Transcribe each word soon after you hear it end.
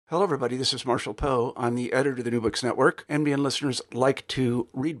Hello, everybody. This is Marshall Poe. I'm the editor of the New Books Network. NBN listeners like to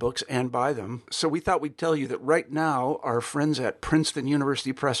read books and buy them. So we thought we'd tell you that right now, our friends at Princeton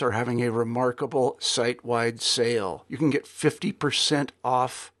University Press are having a remarkable site-wide sale. You can get 50%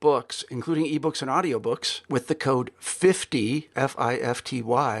 off books, including ebooks and audiobooks, with the code 50,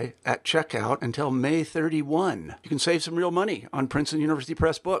 F-I-F-T-Y, at checkout until May 31. You can save some real money on Princeton University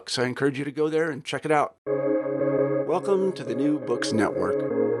Press books. I encourage you to go there and check it out. Welcome to the New Books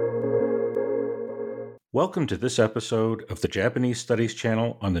Network. Welcome to this episode of the Japanese Studies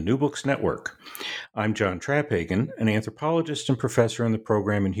channel on the New Books Network. I'm John Traphagen, an anthropologist and professor in the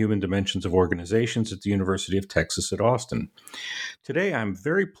program in Human Dimensions of Organizations at the University of Texas at Austin. Today, I'm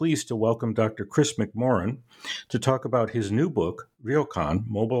very pleased to welcome Dr. Chris McMorran to talk about his new book, Ryokan: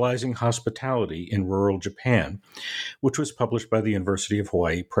 Mobilizing Hospitality in Rural Japan, which was published by the University of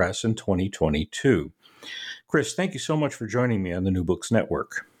Hawaii Press in 2022. Chris, thank you so much for joining me on the New Books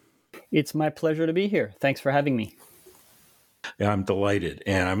Network. It's my pleasure to be here. Thanks for having me. Yeah, I'm delighted,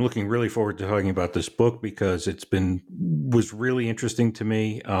 and I'm looking really forward to talking about this book because was really interesting to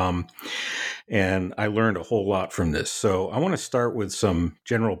me, and I learned a whole lot from this. So I want to start with some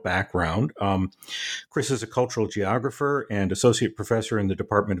general background. Chris is a cultural geographer and associate professor in the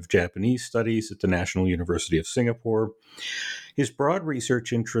Department of Japanese Studies at the National University of Singapore. His broad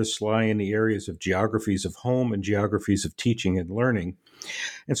research interests lie in the areas of geographies of home and geographies of teaching and learning.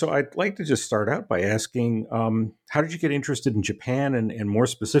 And so I'd like to just start out by asking, how did you get interested in Japan and more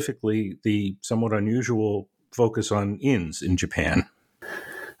specifically, the somewhat unusual focus on inns in Japan?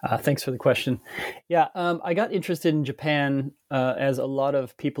 Thanks for the question. Yeah, I got interested in Japan as a lot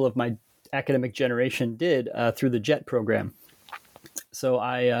of people of my academic generation did through the JET program. So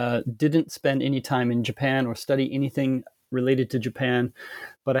I didn't spend any time in Japan or study anything related to Japan,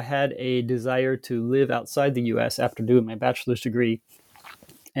 but I had a desire to live outside the U.S. after doing my bachelor's degree.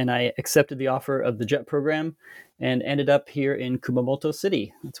 And I accepted the offer of the JET program and ended up here in Kumamoto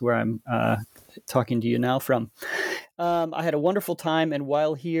City. That's where I'm talking to you now from. I had a wonderful time, and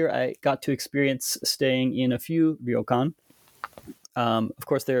while here, I got to experience staying in a few ryokan. Of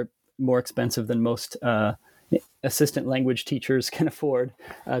course, they're more expensive than most assistant language teachers can afford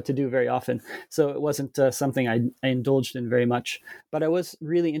to do very often. So it wasn't something I indulged in very much. But I was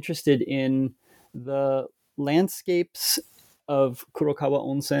really interested in the landscapes of Kurokawa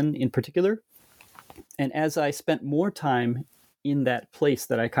Onsen in particular. And as I spent more time in that place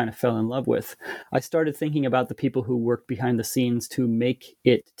that I kind of fell in love with, I started thinking about the people who worked behind the scenes to make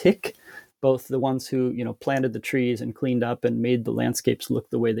it tick, both the ones who, planted the trees and cleaned up and made the landscapes look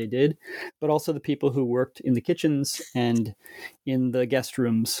the way they did, but also the people who worked in the kitchens and in the guest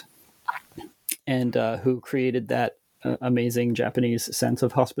rooms and who created that amazing Japanese sense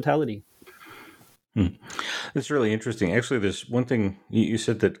of hospitality. That's really interesting. Actually, there's one thing you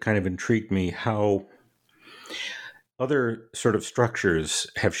said that kind of intrigued me, how other sort of structures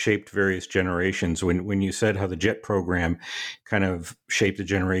have shaped various generations. When you said how the JET program kind of shaped a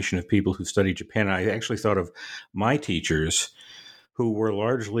generation of people who studied Japan, I actually thought of my teachers who were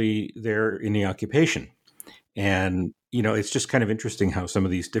largely there in the occupation. And, it's just kind of interesting how some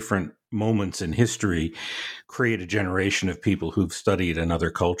of these different moments in history create a generation of people who've studied another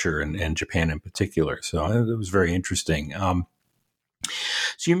culture and Japan in particular. So it was very interesting.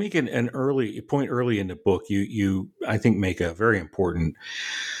 So you make an early point early in the book. You I think make a very important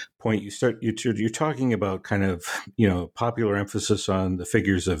point. You're talking about kind of popular emphasis on the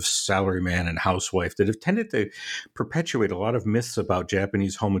figures of salaryman and housewife that have tended to perpetuate a lot of myths about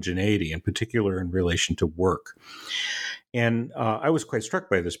Japanese homogeneity, in particular in relation to work. And I was quite struck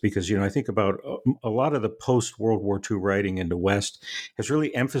by this because, I think about a lot of the post-World War II writing in the West has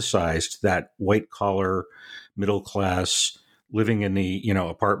really emphasized that white-collar, middle-class, living in the,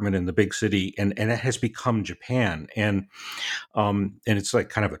 apartment in the big city, and it has become Japan. And it's like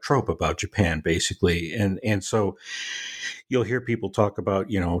kind of a trope about Japan, basically. And so you'll hear people talk about,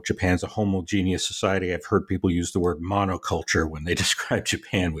 Japan's a homogeneous society. I've heard people use the word monoculture when they describe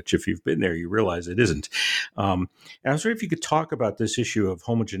Japan, which if you've been there, you realize it isn't. And I was wondering if you could talk about this issue of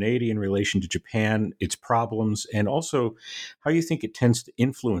homogeneity in relation to Japan, its problems, and also how you think it tends to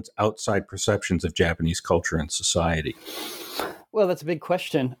influence outside perceptions of Japanese culture and society. Well, that's a big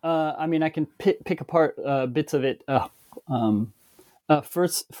question. I can pick apart bits of it.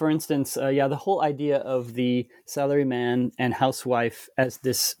 First, for instance, the whole idea of the salaryman and housewife as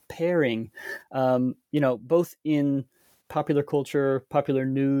this pairing, both in popular culture, popular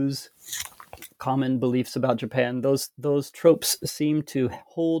news, common beliefs about Japan, those tropes seem to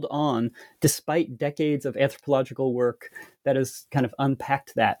hold on despite decades of anthropological work that has kind of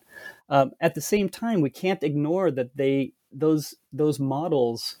unpacked that. At the same time, we can't ignore that they those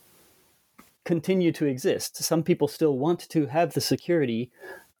models continue to exist. Some people still want to have the security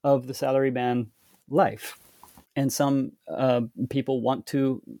of the salaryman life, and some people want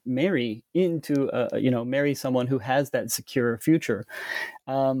to marry marry someone who has that secure future.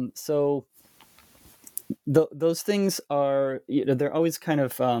 So those things are, they're always kind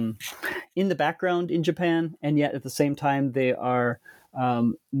of in the background in Japan, and yet at the same time they are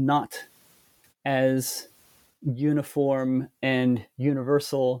not as uniform and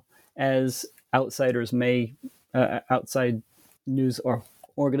universal as outsiders may, outside news or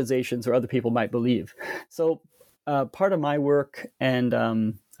organizations or other people might believe. So part of my work, and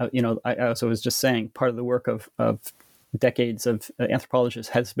I also was just saying, part of the work of decades of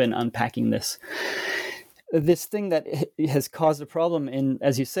anthropologists has been unpacking this thing that has caused a problem, and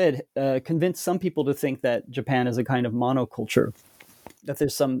as you said, convinced some people to think that Japan is a kind of monoculture, that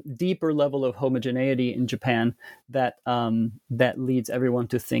there's some deeper level of homogeneity in Japan that that leads everyone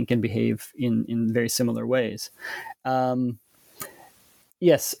to think and behave in very similar ways.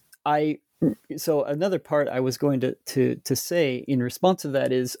 Yes, so another part I was going to say in response to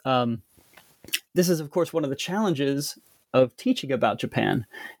that is, this is of course one of the challenges of teaching about Japan.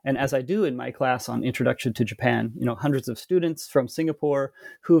 And as I do in my class on Introduction to Japan, hundreds of students from Singapore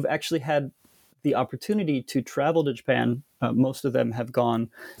who've actually had the opportunity to travel to Japan. Most of them have gone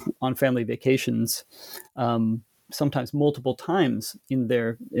on family vacations, sometimes multiple times in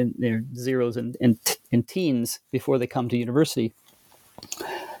their zeros and teens before they come to university.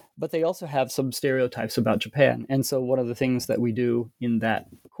 But they also have some stereotypes about Japan. And so one of the things that we do in that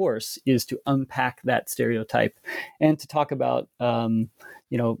course is to unpack that stereotype and to talk about,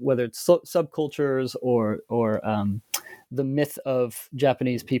 whether it's subcultures or the myth of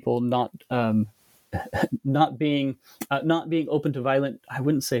Japanese people not being open to violent, I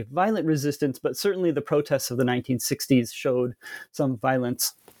wouldn't say violent resistance, but certainly the protests of the 1960s showed some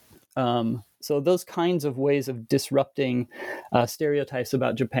violence. So those kinds of ways of disrupting stereotypes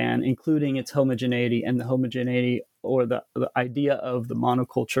about Japan, including its homogeneity and the homogeneity or the idea of the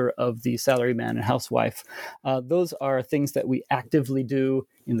monoculture of the salaryman and housewife, those are things that we actively do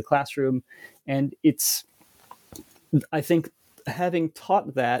in the classroom. And I think having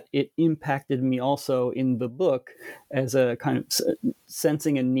taught that, it impacted me also in the book as a kind of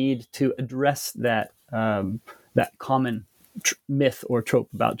sensing a need to address that common myth or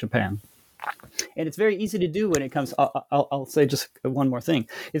trope about Japan. And it's very easy to do when it comes, I'll say just one more thing.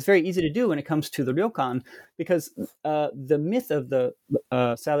 It's very easy to do when it comes to the ryokan, because the myth of the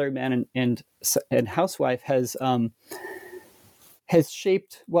salaryman and housewife has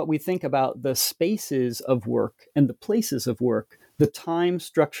shaped what we think about the spaces of work and the places of work, the time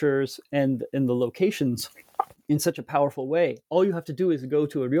structures and the locations in such a powerful way. All you have to do is go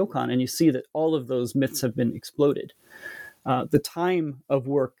to a ryokan and you see that all of those myths have been exploded. The time of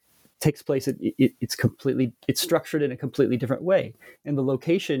work takes place, it's structured in a completely different way. And the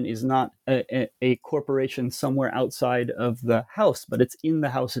location is not a corporation somewhere outside of the house, but it's in the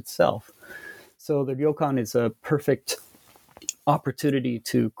house itself. So the ryokan is a perfect opportunity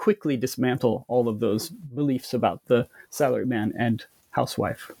to quickly dismantle all of those beliefs about the salaryman and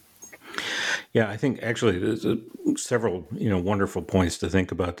housewife. Yeah, I think actually there's several wonderful points to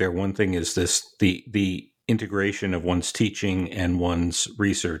think about there. One thing is the integration of one's teaching and one's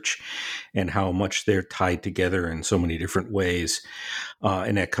research, and how much they're tied together in so many different ways,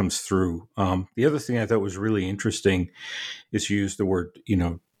 and that comes through. The other thing I thought was really interesting is you used the word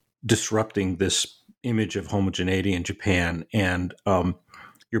disrupting this image of homogeneity in Japan, and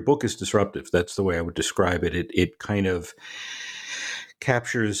your book is disruptive. That's the way I would describe it. It kind of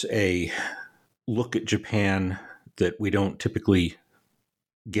captures a look at Japan that we don't typically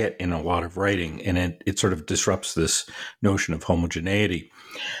get in a lot of writing, and it sort of disrupts this notion of homogeneity.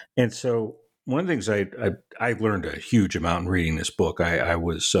 And so one of the things I learned a huge amount in reading this book. I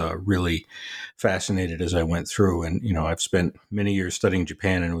was really fascinated as I went through, and I've spent many years studying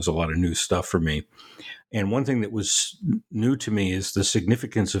Japan, and it was a lot of new stuff for me. And one thing that was new to me is the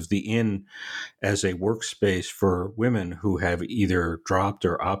significance of the inn as a workspace for women who have either dropped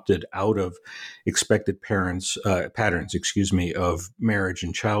or opted out of expected patterns, of marriage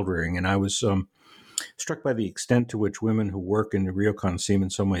and child rearing. And I was struck by the extent to which women who work in the ryokan seem in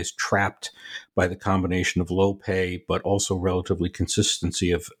some ways trapped by the combination of low pay, but also relatively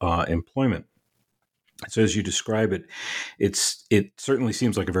consistency of employment. So as you describe it, it certainly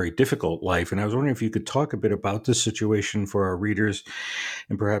seems like a very difficult life. And I was wondering if you could talk a bit about this situation for our readers,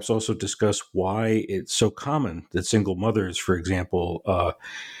 and perhaps also discuss why it's so common that single mothers, for example,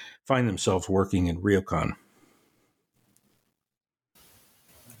 find themselves working in ryokan.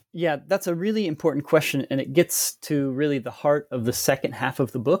 Yeah, that's a really important question, and it gets to really the heart of the second half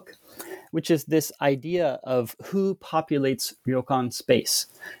of the book, which is this idea of who populates ryokan space.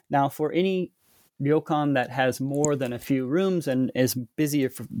 Now, for any ryokan that has more than a few rooms and is busy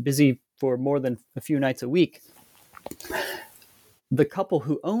for more than a few nights a week, the couple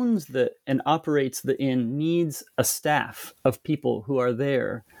who owns and operates the inn needs a staff of people who are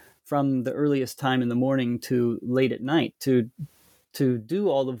there from the earliest time in the morning to late at night to do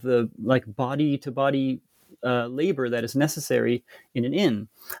all of the body to body labor that is necessary in an inn.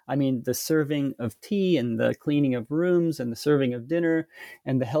 I mean, the serving of tea and the cleaning of rooms and the serving of dinner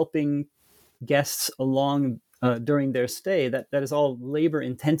and the helping guests along during their stay, that is all labor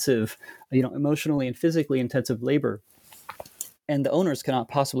intensive, emotionally and physically intensive labor. And the owners cannot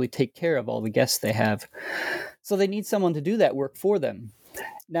possibly take care of all the guests they have. So they need someone to do that work for them.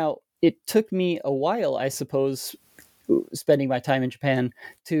 Now, it took me a while, I suppose, spending my time in Japan,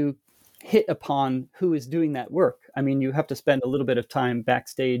 to hit upon who is doing that work. I mean, you have to spend a little bit of time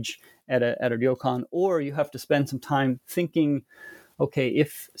backstage at a ryokan, or you have to spend some time thinking, okay,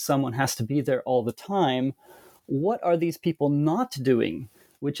 if someone has to be there all the time, what are these people not doing,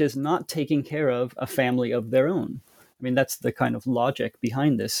 which is not taking care of a family of their own? I mean, that's the kind of logic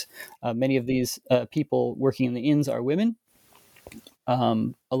behind this. Many of these people working in the inns are women.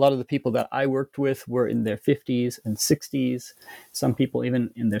 A lot of the people that I worked with were in their 50s and 60s, some people even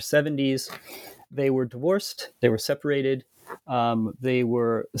in their 70s. They were divorced, they were separated, they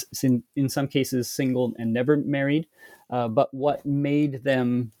were, in some cases, single and never married. But what made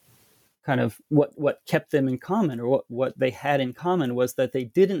them what kept them in common, or what they had in common, was that they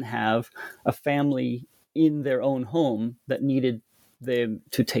didn't have a family in their own home that needed them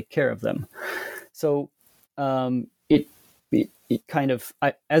to take care of them. So it kind of,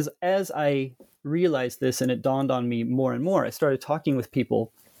 as I realized this and it dawned on me more and more, I started talking with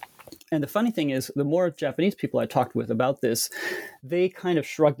people. And the funny thing is, the more Japanese people I talked with about this, they kind of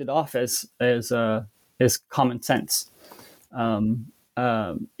shrugged it off as common sense.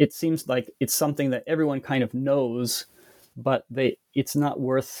 It seems like it's something that everyone kind of knows, but it's not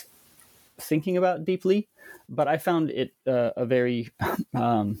worth thinking about deeply. But I found it a very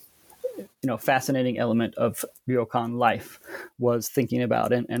fascinating element of ryokan life, was thinking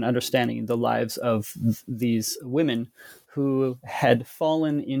about and understanding the lives of these women who had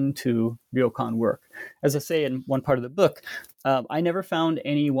fallen into ryokan work. As I say in one part of the book, I never found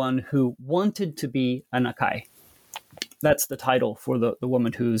anyone who wanted to be a nakai. That's the title for the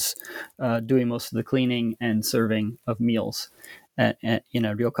woman who's doing most of the cleaning and serving of meals in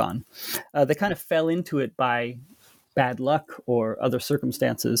a ryokan. They kind of fell into it by bad luck or other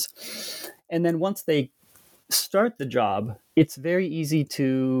circumstances. And then once they start the job, it's very easy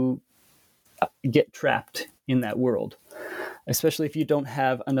to get trapped in that world, especially if you don't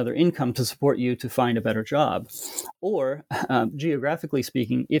have another income to support you to find a better job. Or, geographically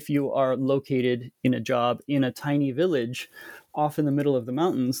speaking, if you are located in a job in a tiny village off in the middle of the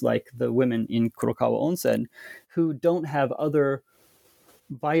mountains, like the women in Kurokawa Onsen, who don't have other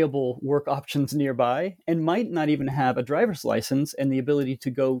viable work options nearby and might not even have a driver's license and the ability to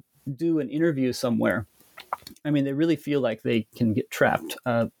go do an interview somewhere. I mean, they really feel like they can get trapped.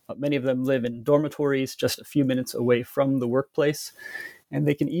 Many of them live in dormitories just a few minutes away from the workplace, and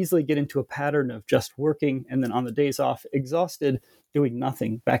they can easily get into a pattern of just working and then on the days off, exhausted, doing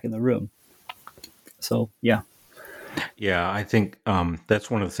nothing back in the room. So, yeah. Yeah, I think that's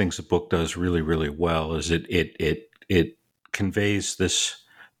one of the things the book does really, really well, is it conveys this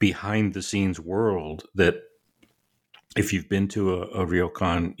behind the scenes world that if you've been to a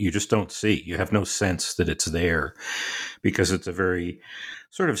ryokan, you just don't see. You have no sense that it's there, because it's a very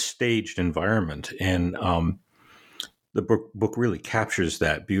sort of staged environment. And the book really captures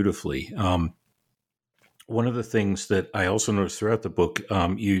that beautifully. One of the things that I also noticed throughout the book,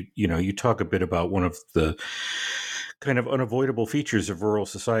 you talk a bit about one of the kind of unavoidable features of rural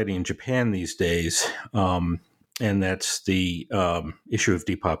society in Japan these days, and that's the issue of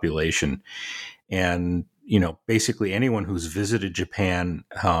depopulation. And basically anyone who's visited Japan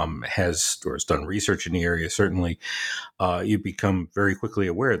has done research in the area, certainly, you become very quickly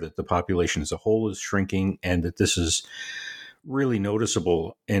aware that the population as a whole is shrinking, and that this is really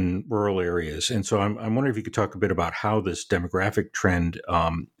noticeable in rural areas. And so I'm wondering if you could talk a bit about how this demographic trend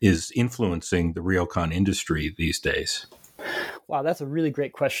is influencing the ryokan industry these days. Wow, that's a really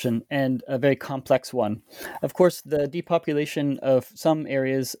great question, and a very complex one. Of course, the depopulation of some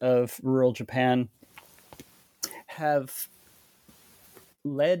areas of rural Japan have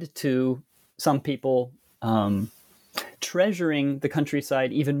led to some people treasuring the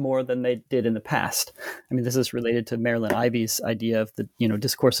countryside even more than they did in the past. I mean, this is related to Marilyn Ivy's idea of the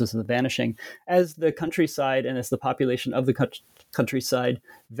discourses of the vanishing. As the countryside and as the population of the countryside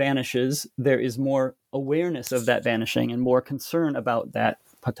vanishes, there is more awareness of that vanishing and more concern about that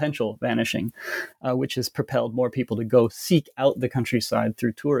potential vanishing, which has propelled more people to go seek out the countryside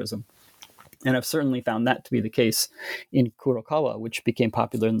through tourism. And I've certainly found that to be the case in Kurokawa, which became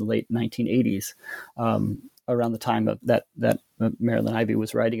popular in the late 1980s, around the time of that Marilyn Ivy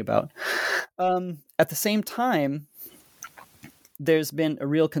was writing about. At the same time, there's been a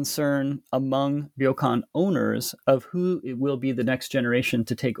real concern among ryokan owners of who it will be the next generation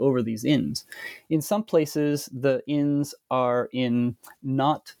to take over these inns. In some places, the inns are in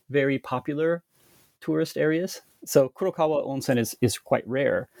not very popular tourist areas. So Kurokawa Onsen is quite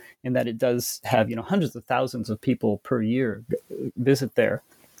rare in that it does have hundreds of thousands of people per year visit there,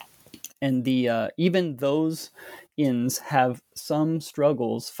 and even those inns have some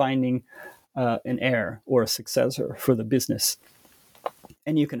struggles finding an heir or a successor for the business.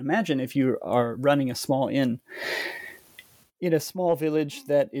 And you can imagine if you are running a small inn in a small village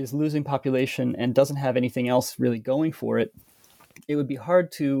that is losing population and doesn't have anything else really going for it, it would be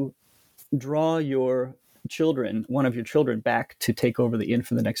hard to draw one of your children back to take over the inn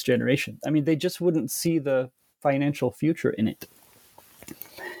for the next generation. I mean, they just wouldn't see the financial future in it.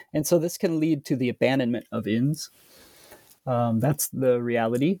 And so this can lead to the abandonment of inns. That's the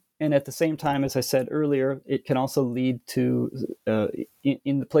reality. And at the same time, as I said earlier, it can also lead to,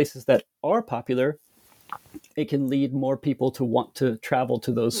 in the places that are popular, it can lead more people to want to travel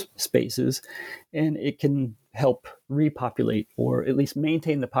to those spaces, and it can help repopulate or at least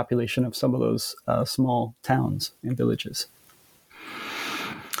maintain the population of some of those small towns and villages.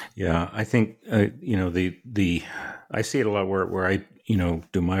 Yeah, I think I see it a lot where I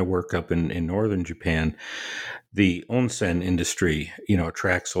do my work up in northern Japan. The onsen industry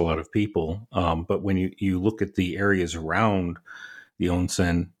attracts a lot of people, but when you look at the areas around the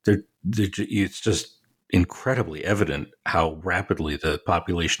onsen, it's just incredibly evident how rapidly the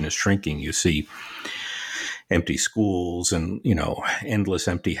population is shrinking. You see empty schools and endless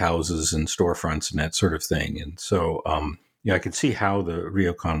empty houses and storefronts and that sort of thing. And so I could see how the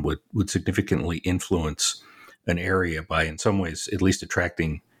ryokan would significantly influence an area by, in some ways, at least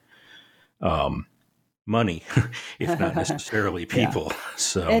attracting money, if not necessarily people. Yeah.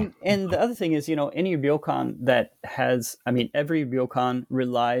 So, and the other thing is, any ryokan that has, every ryokan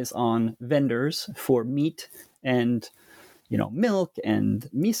relies on vendors for meat and milk and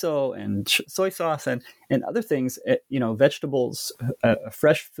miso and soy sauce and other things, vegetables,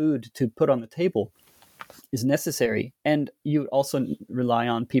 fresh food to put on the table is necessary. And you also rely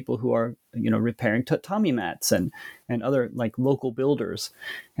on people who are, repairing tatami mats and other like local builders.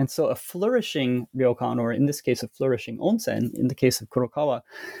 And so a flourishing ryokan, or in this case, a flourishing onsen, in the case of Kurokawa,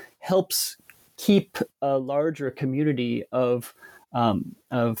 helps keep a larger community of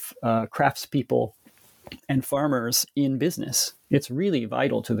craftspeople and farmers in business. It's really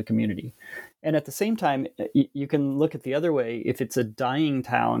vital to the community. And at the same time, you can look at the other way. If it's a dying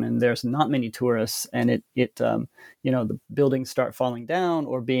town and there's not many tourists, and the buildings start falling down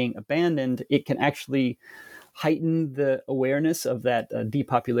or being abandoned, it can actually heighten the awareness of that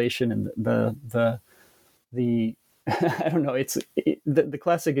depopulation and the I don't know. It's the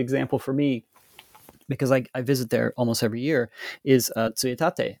classic example for me, because I visit there almost every year, is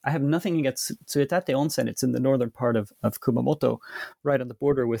Tsuetate. I have nothing against Tsuetate Onsen. It's in the northern part of Kumamoto, right on the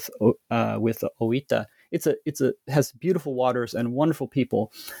border with Oita. It has beautiful waters and wonderful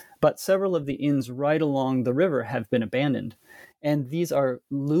people, but several of the inns right along the river have been abandoned, and these are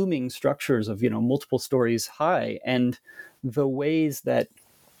looming structures of multiple stories high, and the ways that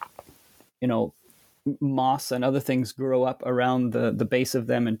moss and other things grow up around the base of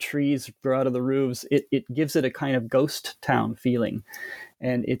them, and trees grow out of the roofs, it gives it a kind of ghost town feeling.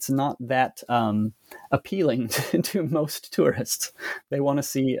 And it's not that appealing to most tourists. They want to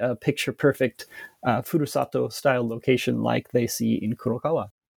see a picture-perfect Furusato-style location like they see in Kurokawa.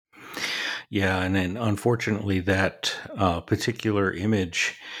 Yeah, and then unfortunately that particular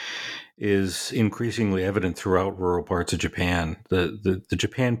image is increasingly evident throughout rural parts of Japan. The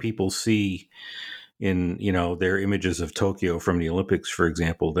Japan people see in their images of Tokyo from the Olympics, for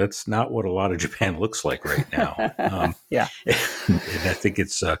example, that's not what a lot of Japan looks like right now. Yeah, and I think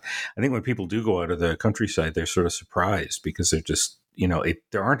I think when people do go out of the countryside, they're sort of surprised because they're just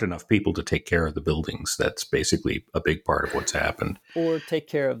there aren't enough people to take care of the buildings. That's basically a big part of what's happened. Or take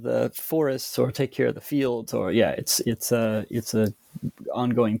care of the forests, or take care of the fields, or it's a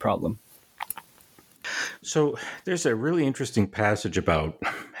ongoing problem. So there's a really interesting passage about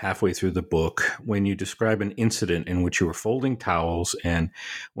halfway through the book when you describe an incident in which you were folding towels and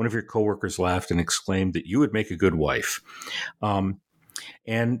one of your coworkers laughed and exclaimed that you would make a good wife.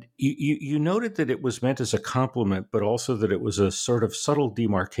 And you noted that it was meant as a compliment, but also that it was a sort of subtle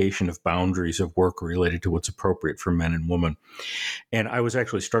demarcation of boundaries of work related to what's appropriate for men and women. And I was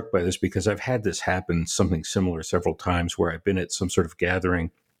actually struck by this because I've had this happen, something similar, several times where I've been at some sort of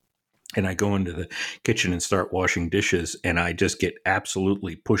gathering and I go into the kitchen and start washing dishes, and I just get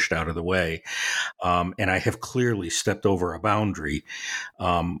absolutely pushed out of the way. And I have clearly stepped over a boundary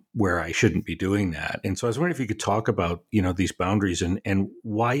where I shouldn't be doing that. And so I was wondering if you could talk about, these boundaries and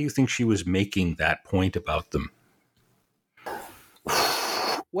why you think she was making that point about them.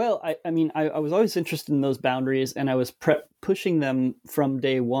 Well, I was always interested in those boundaries, and I was pushing them from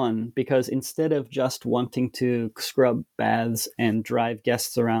day one, because instead of just wanting to scrub baths and drive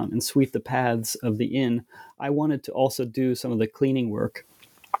guests around and sweep the paths of the inn, I wanted to also do some of the cleaning work.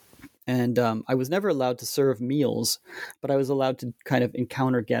 And I was never allowed to serve meals, but I was allowed to kind of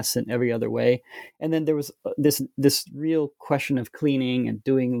encounter guests in every other way. And then there was this real question of cleaning and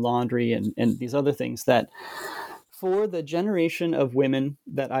doing laundry and these other things that, for the generation of women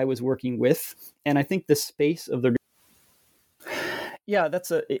that I was working with, and I think the space of the... Yeah,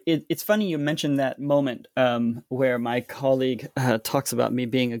 it's funny you mentioned that moment where my colleague talks about me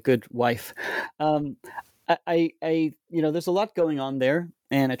being a good wife. I there's a lot going on there,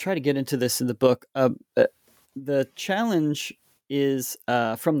 and I try to get into this in the book. The challenge is,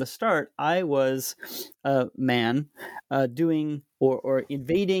 from the start, I was a man doing or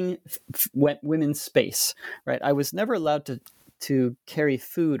invading women's space, right? I was never allowed to carry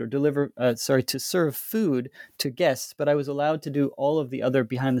food or to serve food to guests, but I was allowed to do all of the other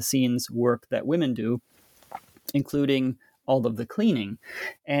behind the scenes work that women do, including all of the cleaning.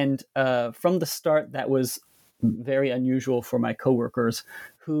 And from the start, that was very unusual for my coworkers,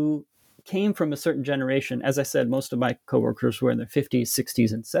 who came from a certain generation. As I said, most of my coworkers were in their 50s,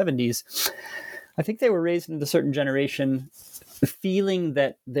 60s, and 70s. I think they were raised in a certain generation feeling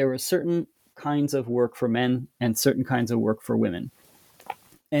that there were certain kinds of work for men and certain kinds of work for women.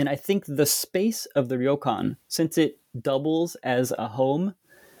 And I think the space of the ryokan, since it doubles as a home,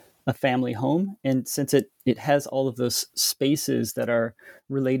 a family home, and since it has all of those spaces that are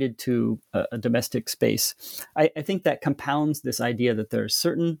related to a domestic space, I think that compounds this idea that there's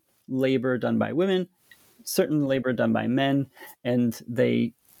certain labor done by women, certain labor done by men, and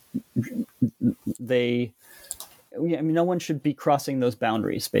no one should be crossing those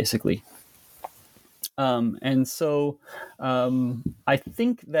boundaries, basically. And so I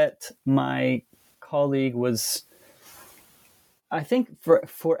think that my colleague was, I think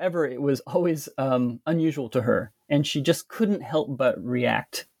forever it was always unusual to her, and she just couldn't help but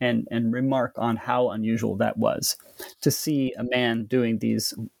react and remark on how unusual that was, to see a man doing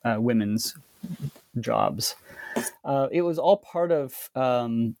these women's jobs. It was all part of,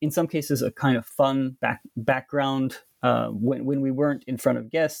 in some cases, a kind of fun background. When we weren't in front of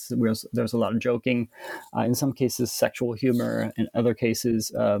guests, there was a lot of joking. In some cases, sexual humor. In other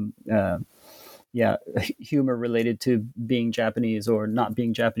cases, humor related to being Japanese or not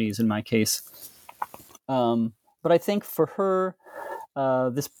being Japanese in my case. But I think for her, I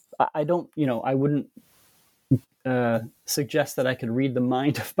wouldn't suggest that I could read the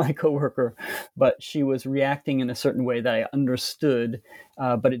mind of my coworker, but she was reacting in a certain way that I understood.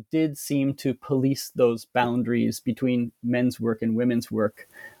 But it did seem to police those boundaries between men's work and women's work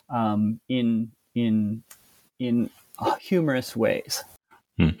in humorous ways.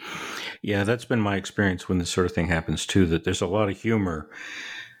 Yeah, that's been my experience when this sort of thing happens too, that there's a lot of humor,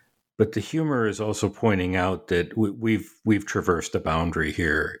 but the humor is also pointing out that we've traversed a boundary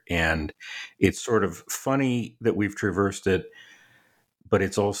here, and it's sort of funny that we've traversed it, but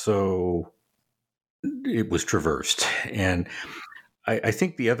it was traversed. And I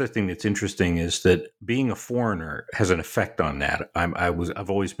think the other thing that's interesting is that being a foreigner has an effect on that. I've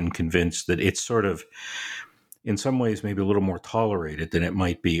always been convinced that it's sort of, in some ways, maybe a little more tolerated than it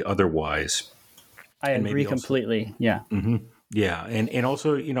might be otherwise. I agree completely. Yeah. Mm-hmm. Yeah. And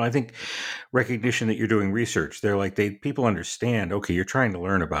also, I think recognition that you're doing research, they're like, people understand, okay, you're trying to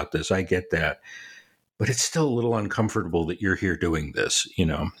learn about this. I get that. But it's still a little uncomfortable that you're here doing this,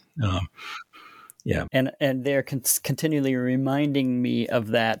 yeah. And they're continually reminding me of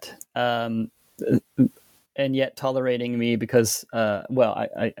that, and yet tolerating me because,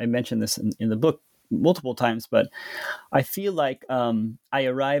 I mentioned this in the book multiple times, but I feel like I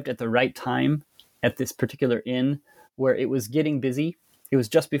arrived at the right time at this particular inn where it was getting busy. It was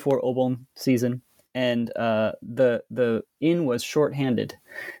just before Obon season, and the inn was shorthanded.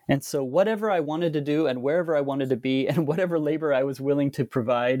 And so whatever I wanted to do and wherever I wanted to be and whatever labor I was willing to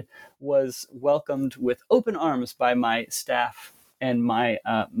provide was welcomed with open arms by my staff and my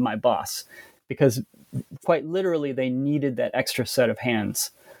boss, because quite literally they needed that extra set of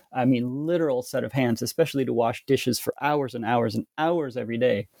hands. I mean, literal set of hands, especially to wash dishes for hours and hours and hours every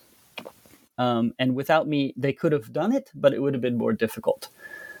day. And without me, they could have done it, but it would have been more difficult.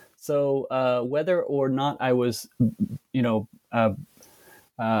 So whether or not I was,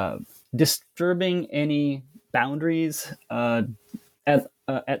 disturbing any boundaries at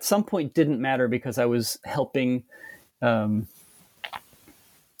some point didn't matter, because I was helping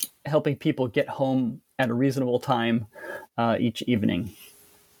people get home at a reasonable time each evening.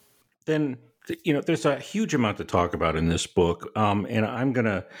 Then, there's a huge amount to talk about in this book, and I'm going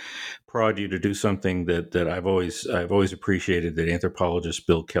to prod you to do something that I've always appreciated, that anthropologist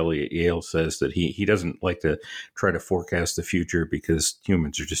Bill Kelly at Yale says, that he doesn't like to try to forecast the future because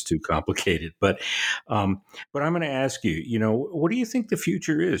humans are just too complicated. But I'm going to ask you, what do you think the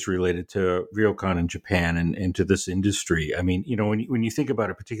future is related to ryokan in Japan and to this industry? I mean, when you think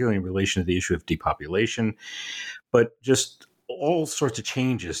about it, particularly in relation to the issue of depopulation, but just all sorts of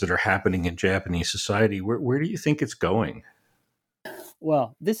changes that are happening in Japanese society, where do you think it's going?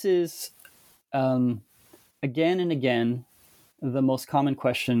 Well, this is, again and again, the most common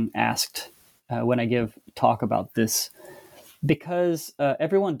question asked when I give talk about this, because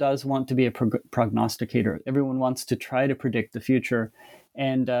everyone does want to be a prognosticator. Everyone wants to try to predict the future.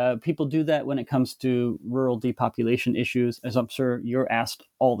 And people do that when it comes to rural depopulation issues, as I'm sure you're asked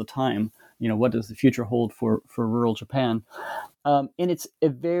all the time. What does the future hold for rural Japan? And it's a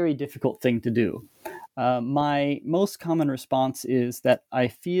very difficult thing to do. My most common response is that I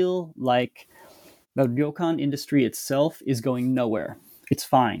feel like the ryokan industry itself is going nowhere. It's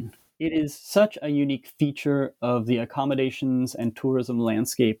fine. It is such a unique feature of the accommodations and tourism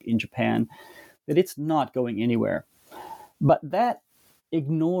landscape in Japan that it's not going anywhere. But that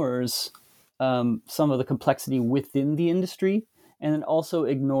ignores some of the complexity within the industry, and it also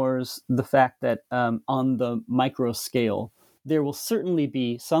ignores the fact that on the micro scale, there will certainly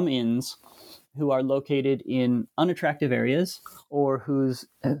be some inns who are located in unattractive areas, or whose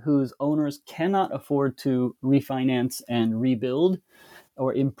owners cannot afford to refinance and rebuild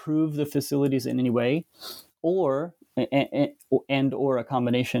or improve the facilities in any way, or a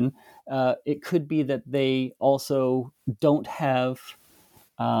combination. It could be that they also don't have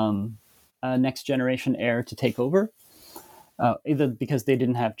a next generation heir to take over, either because they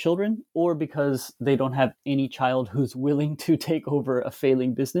didn't have children or because they don't have any child who's willing to take over a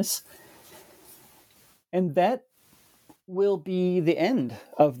failing business. And that will be the end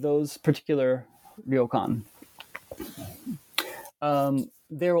of those particular ryokan.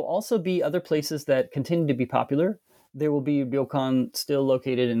 There will also be other places that continue to be popular. There will be ryokan still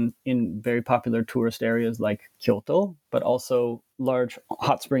located in very popular tourist areas like Kyoto, but also large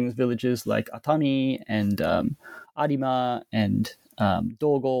hot springs villages like Atami and Arima and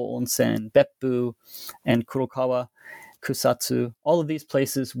Dogo Onsen, Beppu, and Kurokawa, Kusatsu. All of these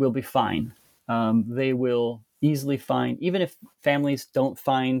places will be fine. They will easily find, even if families don't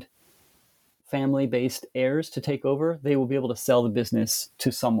find family-based heirs to take over, they will be able to sell the business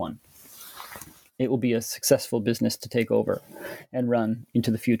to someone. It will be a successful business to take over and run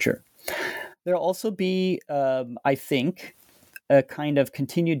into the future. There will also be, I think, a kind of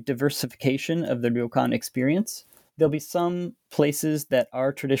continued diversification of the ryokan experience. There'll be some places that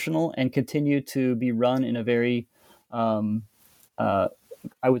are traditional and continue to be run in a very, I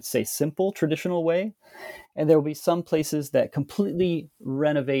would say, simple traditional way. And there will be some places that completely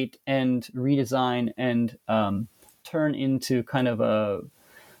renovate and redesign and turn into kind of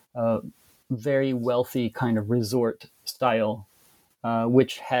a very wealthy kind of resort style,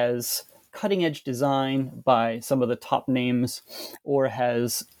 which has cutting edge design by some of the top names, or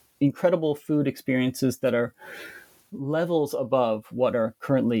has incredible food experiences that are levels above what are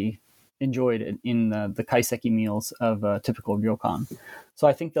currently enjoyed in the kaiseki meals of a typical ryokan. So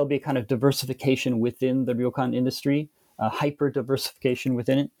I think there'll be a kind of diversification within the ryokan industry, hyper diversification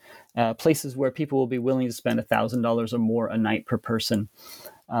within it, places where people will be willing to spend $1,000 or more a night per person.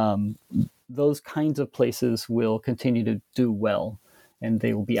 Those kinds of places will continue to do well, and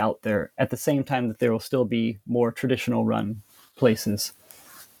they will be out there at the same time that there will still be more traditional run places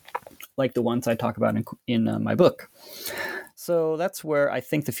like the ones I talk about in my book. So that's where I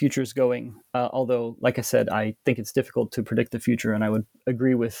think the future is going. Although, like I said, I think it's difficult to predict the future, and I would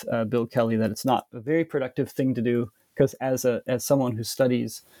agree with Bill Kelly that it's not a very productive thing to do, because as someone who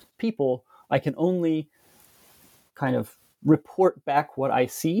studies people, I can only kind of report back what I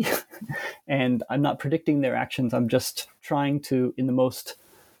see, and I'm not predicting their actions. I'm just trying to, in the most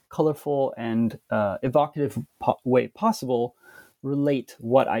colorful and evocative way possible, relate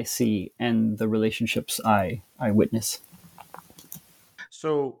what I see and the relationships I witness.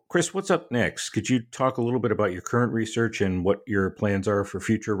 So, Chris, what's up next? Could you talk a little bit about your current research and what your plans are for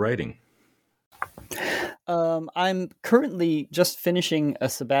future writing? I'm currently just finishing a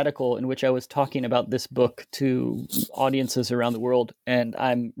sabbatical in which I was talking about this book to audiences around the world, and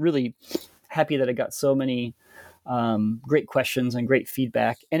I'm really happy that I got so many great questions and great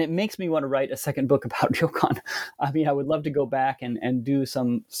feedback, and it makes me want to write a second book about Ryokan. I mean, I would love to go back and do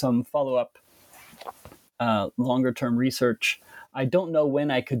some follow-up longer term research. I don't know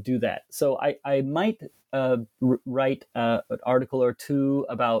when I could do that, so I might write an article or two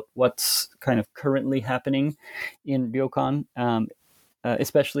about what's kind of currently happening in Ryokan,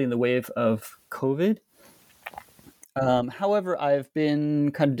 especially in the wave of COVID. However, I've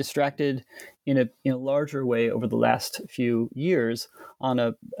been kind of distracted in a larger way over the last few years on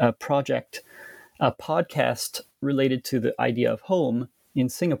a podcast related to the idea of home in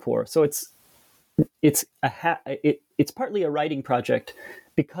Singapore. So it's partly a writing project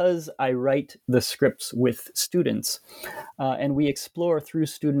because I write the scripts with students, and we explore through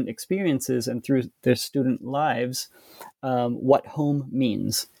student experiences and through their student lives what home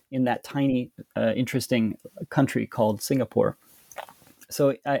means in that tiny, interesting country called Singapore.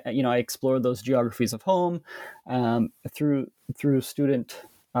 So I explore those geographies of home through student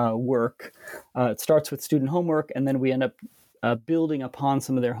work. It starts with student homework, and then we end up building upon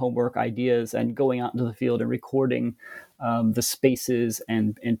some of their homework ideas and going out into the field and recording the spaces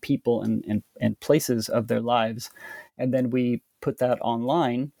and people and places of their lives. And then we put that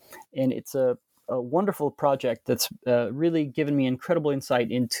online, and it's a wonderful project that's really given me incredible insight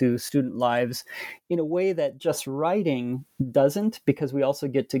into student lives in a way that just writing doesn't, because we also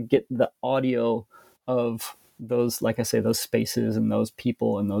get the audio of those, like I say, those spaces and those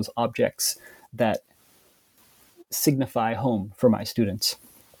people and those objects that signify home for my students.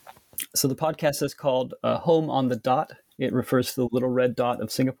 So the podcast is called Home on the Dot. It refers to the little red dot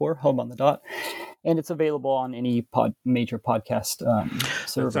of Singapore, Home on the Dot. And it's available on any major podcast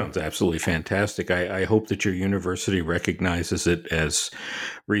server. That sounds absolutely fantastic. I hope that your university recognizes it as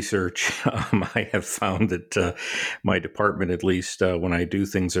research. I have found that my department, at least when I do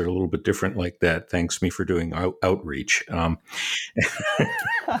things that are a little bit different like that, thanks me for doing outreach.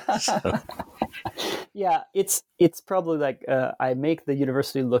 So. Yeah, it's probably like I make the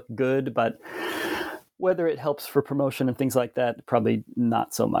university look good, but whether it helps for promotion and things like that, probably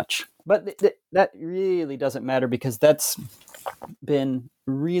not so much. But that really doesn't matter, because that's been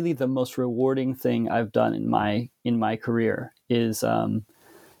really the most rewarding thing I've done in my career is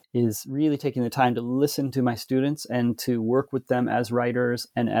really taking the time to listen to my students and to work with them as writers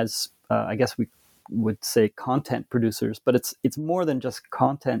and as I guess we would say content producers. But it's more than just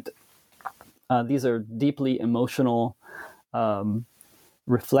content. These are deeply emotional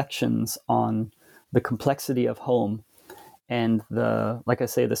reflections on the complexity of home and the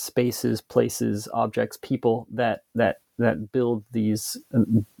spaces, places, objects, people that build this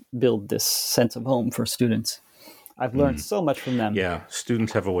sense of home for students. I've learned so much from them. Yeah,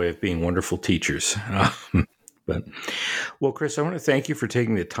 students have a way of being wonderful teachers. Well, Chris, I want to thank you for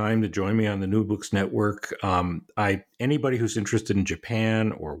taking the time to join me on the New Books Network. Anybody who's interested in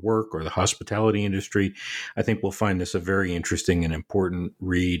Japan or work or the hospitality industry, I think will find this a very interesting and important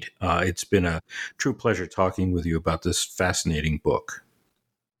read. It's been a true pleasure talking with you about this fascinating book.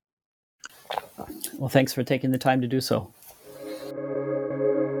 Well, thanks for taking the time to do so.